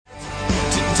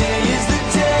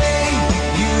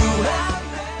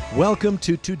Welcome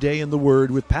to Today in the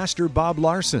Word with Pastor Bob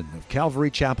Larson of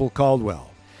Calvary Chapel, Caldwell.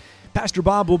 Pastor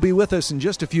Bob will be with us in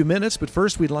just a few minutes, but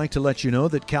first we'd like to let you know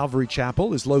that Calvary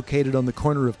Chapel is located on the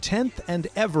corner of 10th and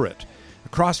Everett,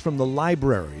 across from the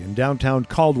library in downtown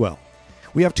Caldwell.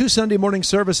 We have two Sunday morning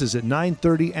services at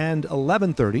 9:30 and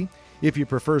 11:30. If you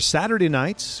prefer Saturday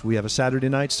nights, we have a Saturday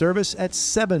night service at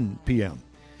 7 p.m.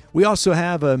 We also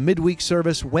have a midweek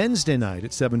service Wednesday night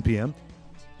at 7 p.m.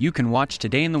 You can watch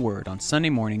Today in the Word on Sunday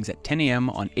mornings at 10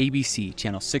 a.m. on ABC,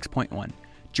 Channel 6.1.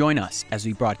 Join us as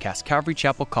we broadcast Calvary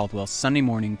Chapel Caldwell's Sunday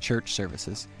morning church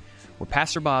services, where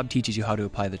Pastor Bob teaches you how to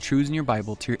apply the truths in your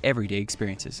Bible to your everyday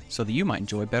experiences so that you might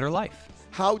enjoy a better life.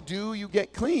 How do you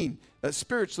get clean,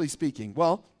 spiritually speaking?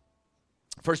 Well,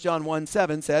 1 John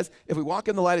 1:7 says, if we walk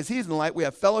in the light as he's in the light, we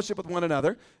have fellowship with one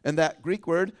another. And that Greek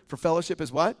word for fellowship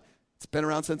is what? It's been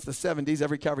around since the 70s.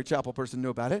 Every Calvary Chapel person knew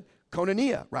about it.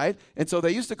 Koinonia, right? And so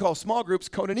they used to call small groups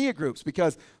koinonia groups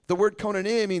because the word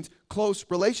koinonia means close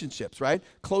relationships, right?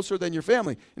 Closer than your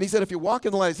family. And he said, if you walk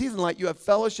in the light as he's in the light, you have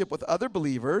fellowship with other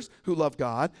believers who love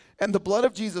God. And the blood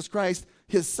of Jesus Christ,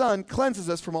 his son, cleanses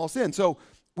us from all sin. So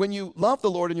when you love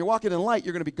the Lord and you're walking in the light,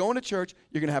 you're going to be going to church,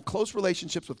 you're going to have close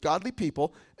relationships with godly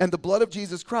people, and the blood of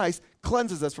Jesus Christ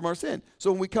cleanses us from our sin.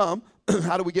 So when we come,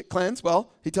 how do we get cleansed?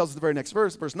 Well, he tells us the very next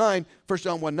verse 9, 1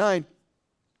 John 1:9.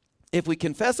 If we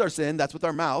confess our sin, that's with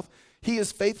our mouth, he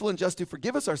is faithful and just to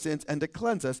forgive us our sins and to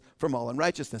cleanse us from all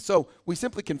unrighteousness. So we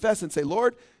simply confess and say,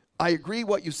 Lord, I agree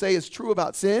what you say is true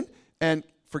about sin, and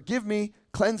forgive me,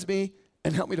 cleanse me,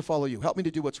 and help me to follow you. Help me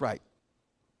to do what's right.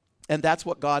 And that's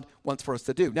what God wants for us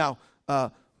to do. Now,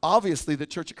 obviously, the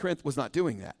church at Corinth was not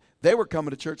doing that. They were coming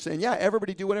to church saying, yeah,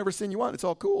 everybody do whatever sin you want. It's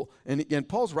all cool. And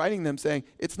Paul's writing them saying,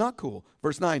 it's not cool.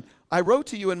 Verse 9, I wrote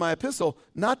to you in my epistle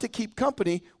not to keep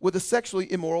company with a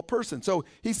sexually immoral person. So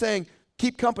he's saying,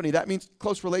 keep company. That means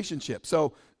close relationship.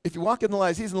 So if you walk in the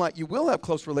light as he's in the light, you will have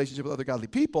close relationship with other godly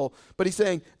people. But he's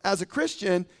saying, as a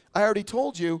Christian, I already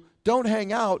told you, don't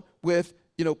hang out with,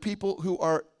 people who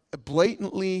are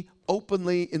blatantly,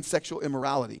 openly in sexual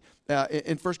immorality.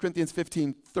 In 1 Corinthians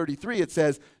 15:33, it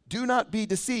says, do not be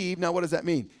deceived. Now, what does that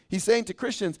mean? He's saying to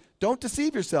Christians, don't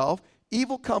deceive yourself.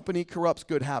 Evil company corrupts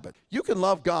good habit. You can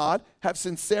love God, have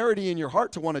sincerity in your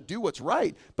heart to want to do what's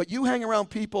right, but you hang around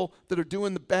people that are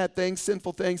doing the bad things,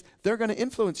 sinful things, they're going to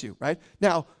influence you, right?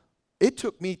 Now, it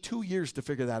took me 2 years to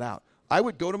figure that out. I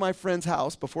would go to my friend's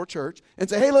house before church and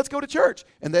say, hey, let's go to church.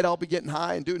 And they'd all be getting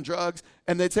high and doing drugs.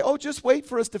 And they'd say, oh, just wait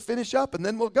for us to finish up and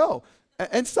then we'll go.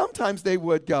 And sometimes they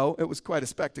would go. It was quite a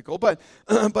spectacle. But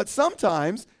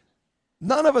sometimes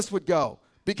none of us would go.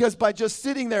 Because by just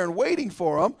sitting there and waiting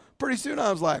for them, pretty soon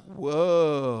I was like,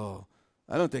 whoa,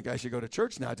 I don't think I should go to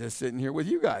church now, just sitting here with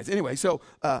you guys. Anyway,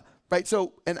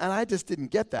 and I just didn't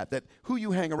get that who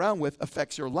you hang around with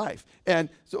affects your life. And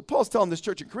so Paul's telling this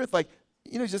church in Corinth,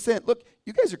 he's just saying, look,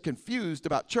 you guys are confused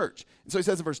about church. And so he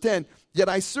says in verse 10, yet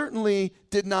I certainly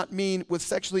did not mean with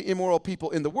sexually immoral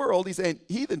people in the world, he's saying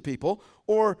heathen people,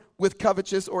 or with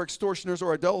covetous or extortioners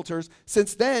or adulterers,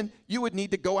 since then you would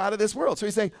need to go out of this world. So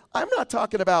he's saying, I'm not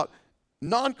talking about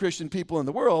non-Christian people in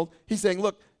the world. He's saying,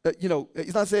 look,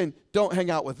 he's not saying don't hang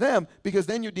out with them because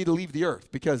then you'd need to leave the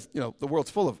earth because, the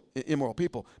world's full of immoral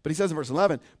people. But he says in verse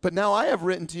 11, but now I have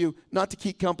written to you not to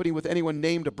keep company with anyone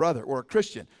named a brother or a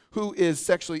Christian who is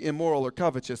sexually immoral or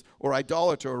covetous or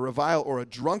idolater or revile or a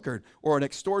drunkard or an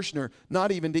extortioner,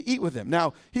 not even to eat with him.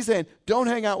 Now, he's saying don't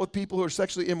hang out with people who are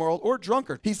sexually immoral or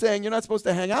drunkard. He's saying you're not supposed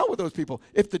to hang out with those people.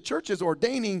 If the church is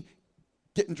ordaining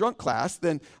getting drunk class,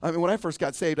 then, when I first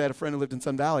got saved, I had a friend who lived in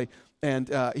Sun Valley,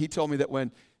 and he told me that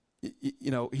when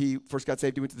he first got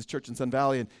saved, he went to this church in Sun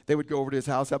Valley, and they would go over to his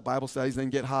house, have Bible studies, then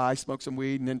get high, smoke some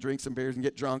weed, and then drink some beers and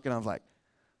get drunk. And I was like,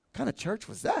 what kind of church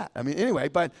was that? Anyway,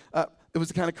 but it was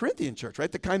the kind of Corinthian church, right?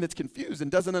 The kind that's confused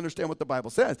and doesn't understand what the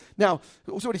Bible says. Now,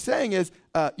 so what he's saying is,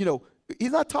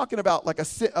 he's not talking about like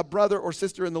a brother or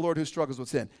sister in the Lord who struggles with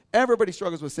sin. Everybody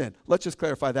struggles with sin. Let's just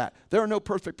clarify that. There are no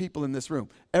perfect people in this room.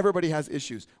 Everybody has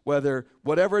issues.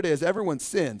 Whatever it is, everyone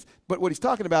sins. But what he's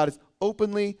talking about is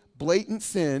openly, blatant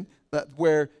sin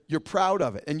where you're proud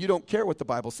of it and you don't care what the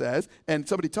Bible says. And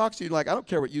somebody talks to you like, I don't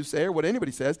care what you say or what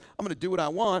anybody says. I'm going to do what I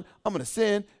want. I'm going to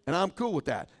sin, and I'm cool with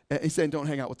that. And he's saying don't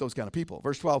hang out with those kind of people.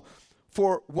 Verse 12,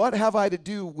 for what have I to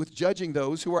do with judging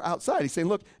those who are outside? He's saying,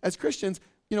 look, as Christians,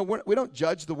 we don't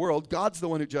judge the world. God's the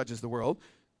one who judges the world.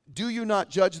 Do you not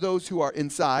judge those who are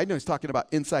inside? No, he's talking about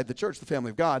inside the church, the family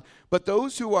of God. But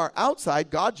those who are outside,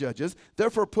 God judges.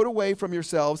 Therefore, put away from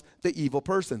yourselves the evil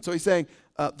person. So he's saying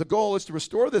the goal is to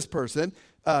restore this person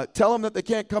tell them that they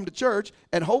can't come to church,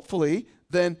 and hopefully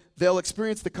then they'll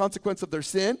experience the consequence of their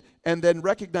sin and then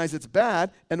recognize it's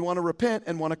bad and want to repent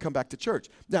and want to come back to church.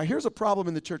 Now, here's a problem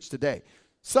in the church today.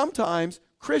 Sometimes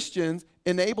Christians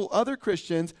enable other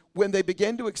Christians when they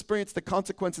begin to experience the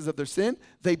consequences of their sin.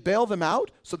 They bail them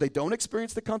out so they don't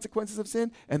experience the consequences of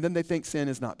sin, and then they think sin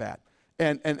is not bad.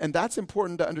 And that's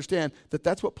important to understand that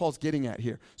that's what Paul's getting at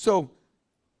here. So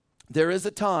there is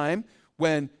a time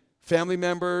when family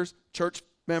members, church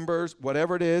members,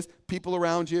 whatever it is, people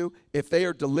around you, if they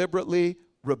are deliberately,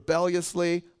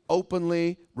 rebelliously,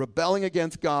 openly rebelling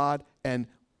against God and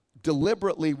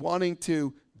deliberately wanting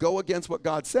to go against what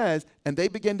God says, and they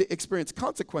begin to experience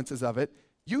consequences of it,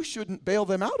 you shouldn't bail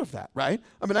them out of that, right?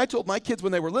 I mean, I told my kids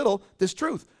when they were little this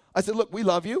truth. I said, look, we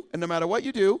love you, and no matter what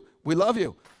you do, we love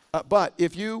you. But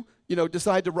if you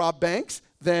decide to rob banks,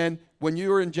 then when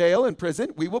you are in jail, in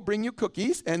prison, we will bring you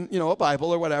cookies and, a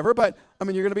Bible or whatever. But, I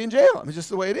mean, you're going to be in jail. I mean, it's just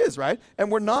the way it is, right?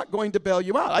 And we're not going to bail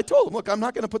you out. I told them, look, I'm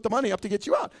not going to put the money up to get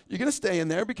you out. You're going to stay in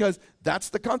there because that's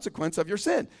the consequence of your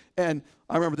sin. And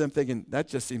I remember them thinking, that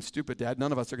just seems stupid, Dad.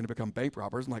 None of us are going to become bank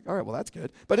robbers. I'm like, all right, well, that's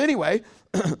good. But anyway,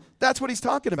 that's what he's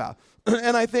talking about.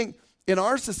 And I think in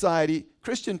our society,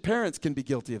 Christian parents can be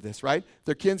guilty of this, right?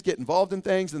 Their kids get involved in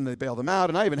things and they bail them out.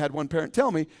 And I even had one parent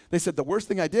tell me, they said, the worst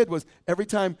thing I did was every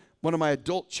time one of my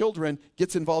adult children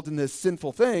gets involved in this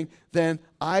sinful thing, then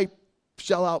I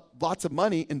shell out lots of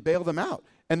money and bail them out.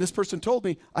 And this person told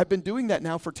me, I've been doing that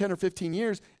now for 10 or 15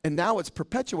 years, and now it's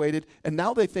perpetuated, and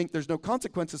now they think there's no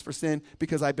consequences for sin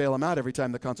because I bail them out every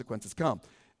time the consequences come.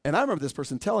 And I remember this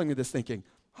person telling me this thinking,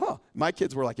 my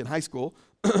kids were like in high school,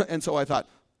 and so I thought,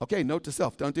 okay, note to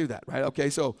self, don't do that, right? Okay,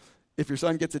 so if your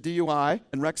son gets a DUI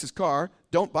and wrecks his car,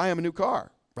 don't buy him a new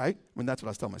car, right? I mean, that's what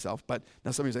I was telling myself. But now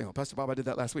somebody's saying, Pastor Bob, I did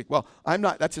that last week. Well, I'm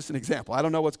not. That's just an example. I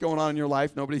don't know what's going on in your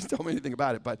life. Nobody's told me anything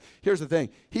about it. But here's the thing.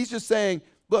 He's just saying,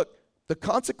 look, the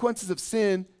consequences of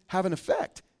sin have an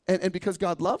effect. And because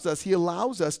God loves us, he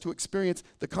allows us to experience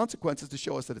the consequences to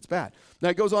show us that it's bad. Now,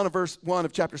 it goes on in verse 1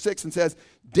 of chapter 6 and says,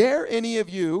 dare any of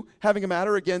you, having a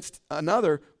matter against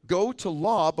another, go to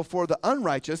law before the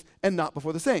unrighteous and not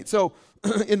before the saints. So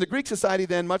in the Greek society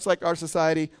then, much like our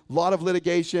society, a lot of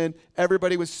litigation,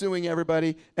 everybody was suing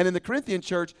everybody. And in the Corinthian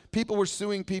church, people were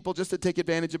suing people just to take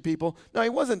advantage of people. Now, he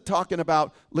wasn't talking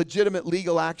about legitimate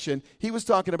legal action. He was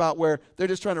talking about where they're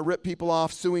just trying to rip people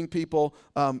off, suing people.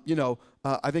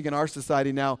 I think in our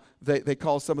society now, they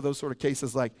call some of those sort of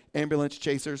cases like ambulance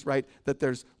chasers, right? That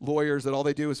there's lawyers that all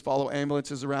they do is follow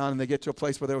ambulances around, and they get to a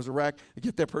place where there was a wreck. They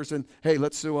get that person, hey,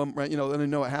 let's sue them, right? Then they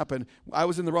know what happened. I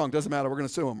was in the wrong. Doesn't matter. We're going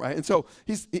to sue them, right? And so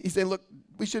he's saying, look,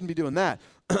 we shouldn't be doing that.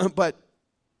 But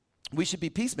we should be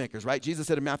peacemakers, right? Jesus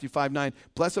said in Matthew 5:9,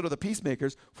 blessed are the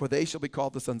peacemakers, for they shall be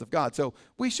called the sons of God. So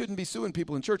we shouldn't be suing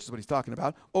people in church, is what he's talking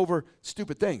about, over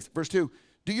stupid things. Verse 2,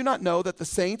 do you not know that the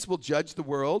saints will judge the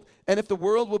world? And if the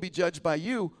world will be judged by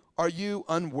you, are you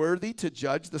unworthy to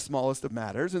judge the smallest of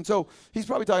matters? And so he's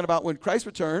probably talking about when Christ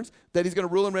returns, that he's going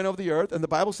to rule and reign over the earth. And the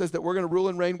Bible says that we're going to rule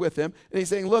and reign with him. And he's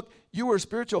saying, look, you are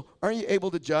spiritual. Aren't you able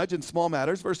to judge in small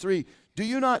matters? Verse 3, do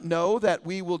you not know that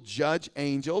we will judge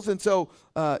angels? And so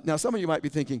now some of you might be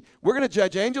thinking, we're going to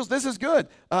judge angels? This is good.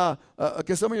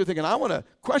 Because some of you are thinking, I want to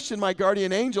question my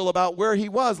guardian angel about where he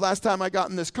was last time I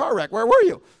got in this car wreck. Where were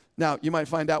you? Now, you might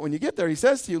find out when you get there, he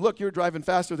says to you, look, you're driving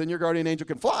faster than your guardian angel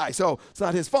can fly, so it's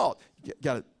not his fault. You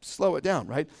got to slow it down,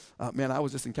 right? Man, I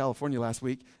was just in California last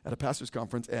week at a pastor's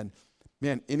conference, and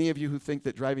man, any of you who think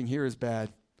that driving here is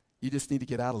bad, you just need to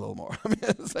get out a little more. I mean,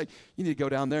 it's like you need to go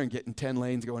down there and get in 10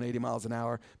 lanes going 80 miles an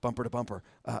hour, bumper to bumper,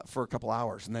 for a couple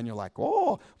hours. And then you're like,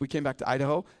 oh, we came back to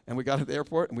Idaho, and we got to the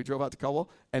airport, and we drove out to Caldwell,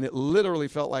 and it literally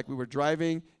felt like we were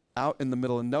driving out in the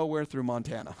middle of nowhere through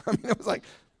Montana. I mean, it was like,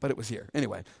 but it was here.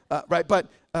 Anyway, right? But,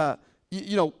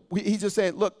 he's just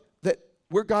saying, look, that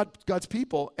we're God's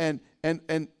people, and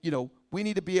we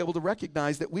need to be able to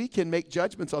recognize that we can make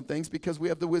judgments on things because we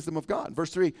have the wisdom of God. Verse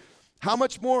 3, how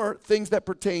much more things that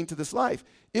pertain to this life?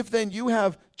 If then you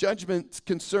have judgments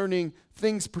concerning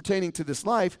things pertaining to this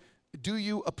life, do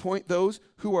you appoint those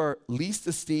who are least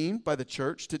esteemed by the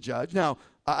church to judge? Now,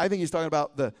 I think he's talking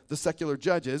about the secular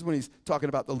judges when he's talking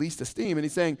about the least esteem, and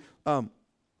he's saying,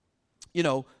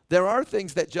 there are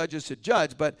things that judges should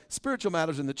judge, but spiritual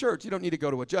matters in the church, you don't need to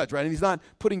go to a judge, right? And he's not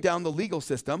putting down the legal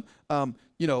system.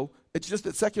 It's just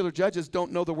that secular judges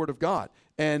don't know the Word of God.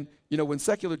 And, when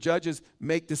secular judges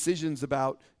make decisions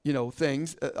about,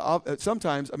 things,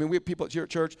 sometimes, we have people here at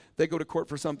church, they go to court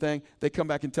for something, they come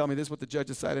back and tell me this is what the judge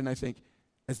decided, and I think,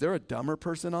 is there a dumber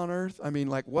person on earth?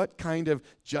 What kind of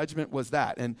judgment was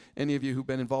that? And any of you who've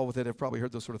been involved with it have probably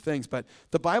heard those sort of things. But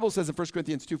the Bible says in 1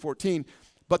 Corinthians 2:14,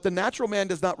 But the natural man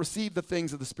does not receive the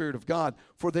things of the Spirit of God,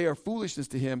 for they are foolishness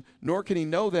to him, nor can he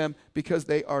know them because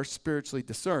they are spiritually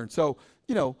discerned. So,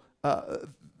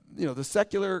 the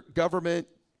secular government,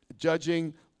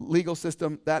 judging, legal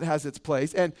system, that has its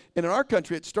place. And in our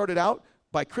country, it started out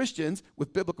by Christians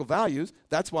with biblical values.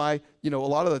 That's why, a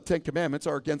lot of the Ten Commandments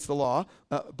are against the law.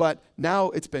 But now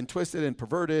it's been twisted and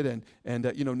perverted.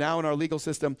 And now in our legal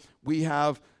system, we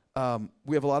have a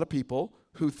lot of people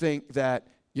who think that,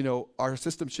 our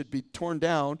system should be torn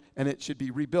down and it should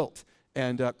be rebuilt.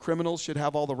 And criminals should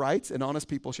have all the rights and honest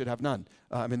people should have none.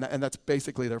 And that's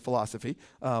basically their philosophy.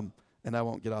 And I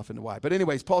won't get off into why. But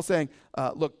anyways, Paul's saying,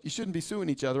 look, you shouldn't be suing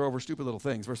each other over stupid little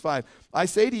things. Verse 5, I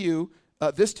say to you,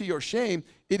 this to your shame,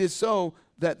 it is so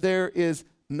that there is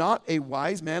not a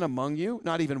wise man among you,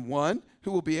 not even one,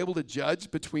 who will be able to judge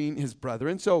between his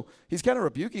brethren. So he's kind of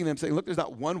rebuking them, saying, look, there's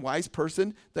not one wise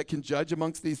person that can judge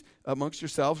amongst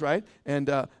yourselves, right? And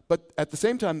but at the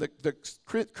same time, the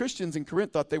Christians in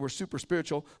Corinth thought they were super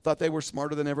spiritual, thought they were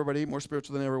smarter than everybody, more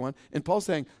spiritual than everyone. And Paul's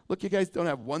saying, look, you guys don't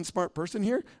have one smart person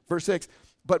here. Verse 6,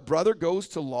 but brother goes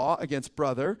to law against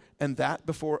brother, and that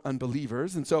before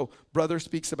unbelievers. And so brother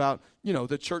speaks about,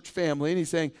 the church family. And he's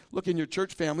saying, look, in your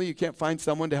church family, you can't find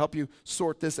someone to help you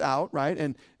sort this out, right?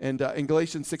 And in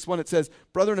Galatians 6:1, it says,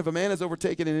 brethren, if a man is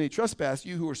overtaken in any trespass,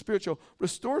 you who are spiritual,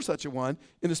 restore such a one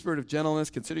in the spirit of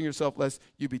gentleness, considering yourself lest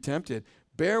you be tempted.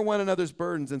 Bear one another's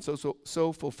burdens, and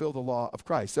so fulfill the law of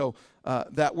Christ. So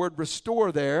that word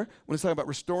restore there, when it's talking about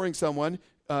restoring someone,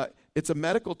 it's a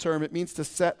medical term. It means to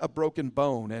set a broken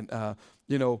bone. And,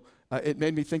 it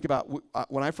made me think about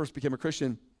when I first became a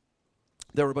Christian,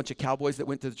 there were a bunch of cowboys that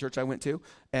went to the church I went to,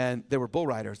 and they were bull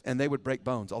riders, and they would break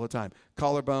bones all the time.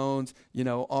 Collarbones,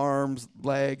 arms,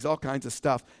 legs, all kinds of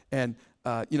stuff. And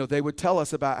they would tell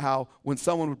us about how when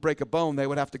someone would break a bone, they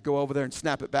would have to go over there and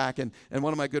snap it back. And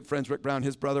one of my good friends, Rick Brown,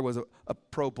 his brother was a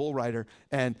pro bull rider.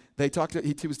 And he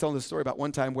was telling the story about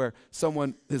one time where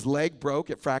his leg broke,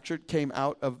 it fractured, came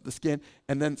out of the skin,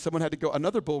 and then someone had to go,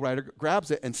 another bull rider grabs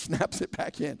it and snaps it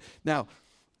back in. Now,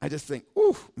 I just think,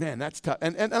 ooh, man, that's tough.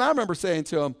 And I remember saying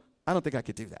to him, I don't think I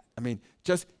could do that. I mean,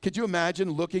 could you imagine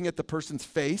looking at the person's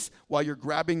face while you're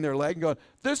grabbing their leg and going,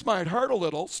 this might hurt a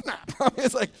little, snap.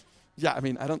 It's like, yeah, I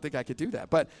don't think I could do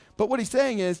that. But what he's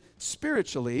saying is,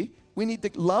 spiritually, we need to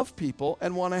love people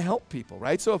and want to help people,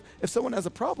 right? So if someone has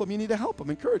a problem, you need to help them,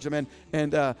 encourage them.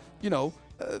 And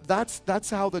that's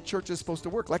how the church is supposed to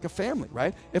work, like a family,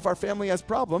 right? If our family has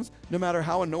problems, no matter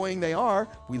how annoying they are,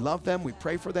 we love them, we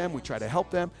pray for them, we try to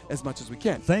help them as much as we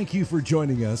can. Thank you for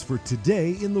joining us for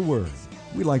Today in the Word.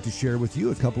 We'd like to share with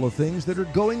you a couple of things that are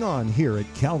going on here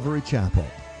at Calvary Chapel.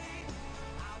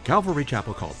 Calvary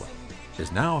Chapel Caldwell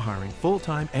is now hiring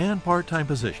full-time and part-time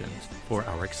positions for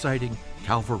our exciting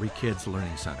Calvary Kids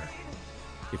Learning Center.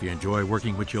 If you enjoy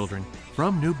working with children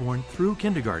from newborn through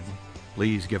kindergarten,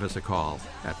 please give us a call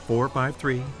at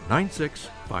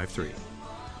 453-9653.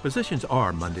 Positions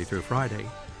are Monday through Friday,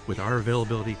 with our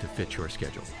availability to fit your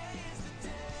schedule.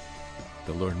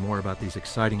 To learn more about these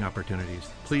exciting opportunities,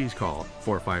 please call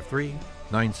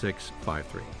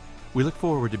 453-9653. We look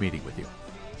forward to meeting with you.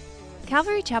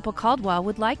 Calvary Chapel Caldwell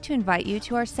would like to invite you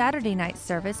to our Saturday night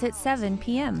service at 7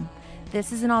 p.m.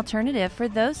 This is an alternative for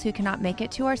those who cannot make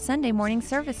it to our Sunday morning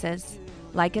services.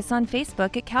 Like us on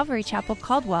Facebook at Calvary Chapel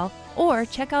Caldwell, or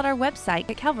check out our website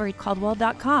at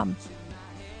calvarycaldwell.com.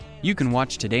 You can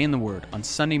watch Today in the Word on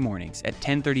Sunday mornings at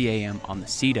 10:30 a.m. on the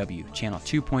CW, channel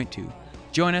 2.2.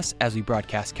 Join us as we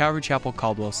broadcast Calvary Chapel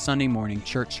Caldwell's Sunday morning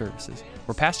church services,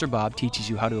 where Pastor Bob teaches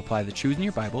you how to apply the truths in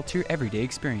your Bible to your everyday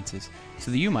experiences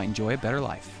so that you might enjoy a better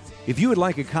life. If you would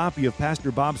like a copy of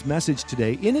Pastor Bob's message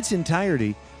today in its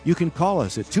entirety, you can call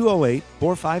us at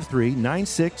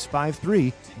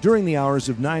 208-453-9653 during the hours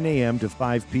of 9 a.m. to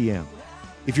 5 p.m.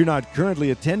 If you're not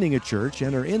currently attending a church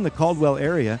and are in the Caldwell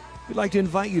area, we'd like to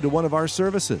invite you to one of our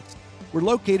services. We're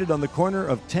located on the corner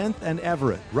of 10th and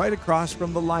Everett, right across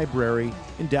from the library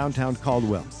in downtown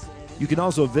Caldwell. You can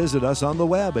also visit us on the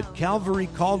web at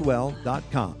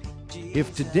calvarycaldwell.com.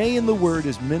 If Today in the Word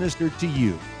is ministered to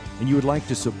you and you would like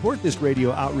to support this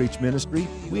radio outreach ministry,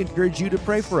 we encourage you to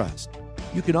pray for us.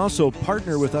 You can also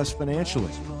partner with us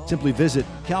financially. Simply visit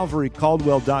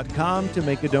calvarycaldwell.com to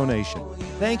make a donation.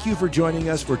 Thank you for joining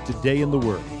us for Today in the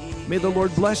Word. May the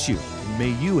Lord bless you, and may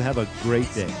you have a great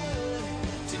day.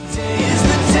 Today is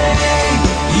the day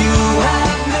you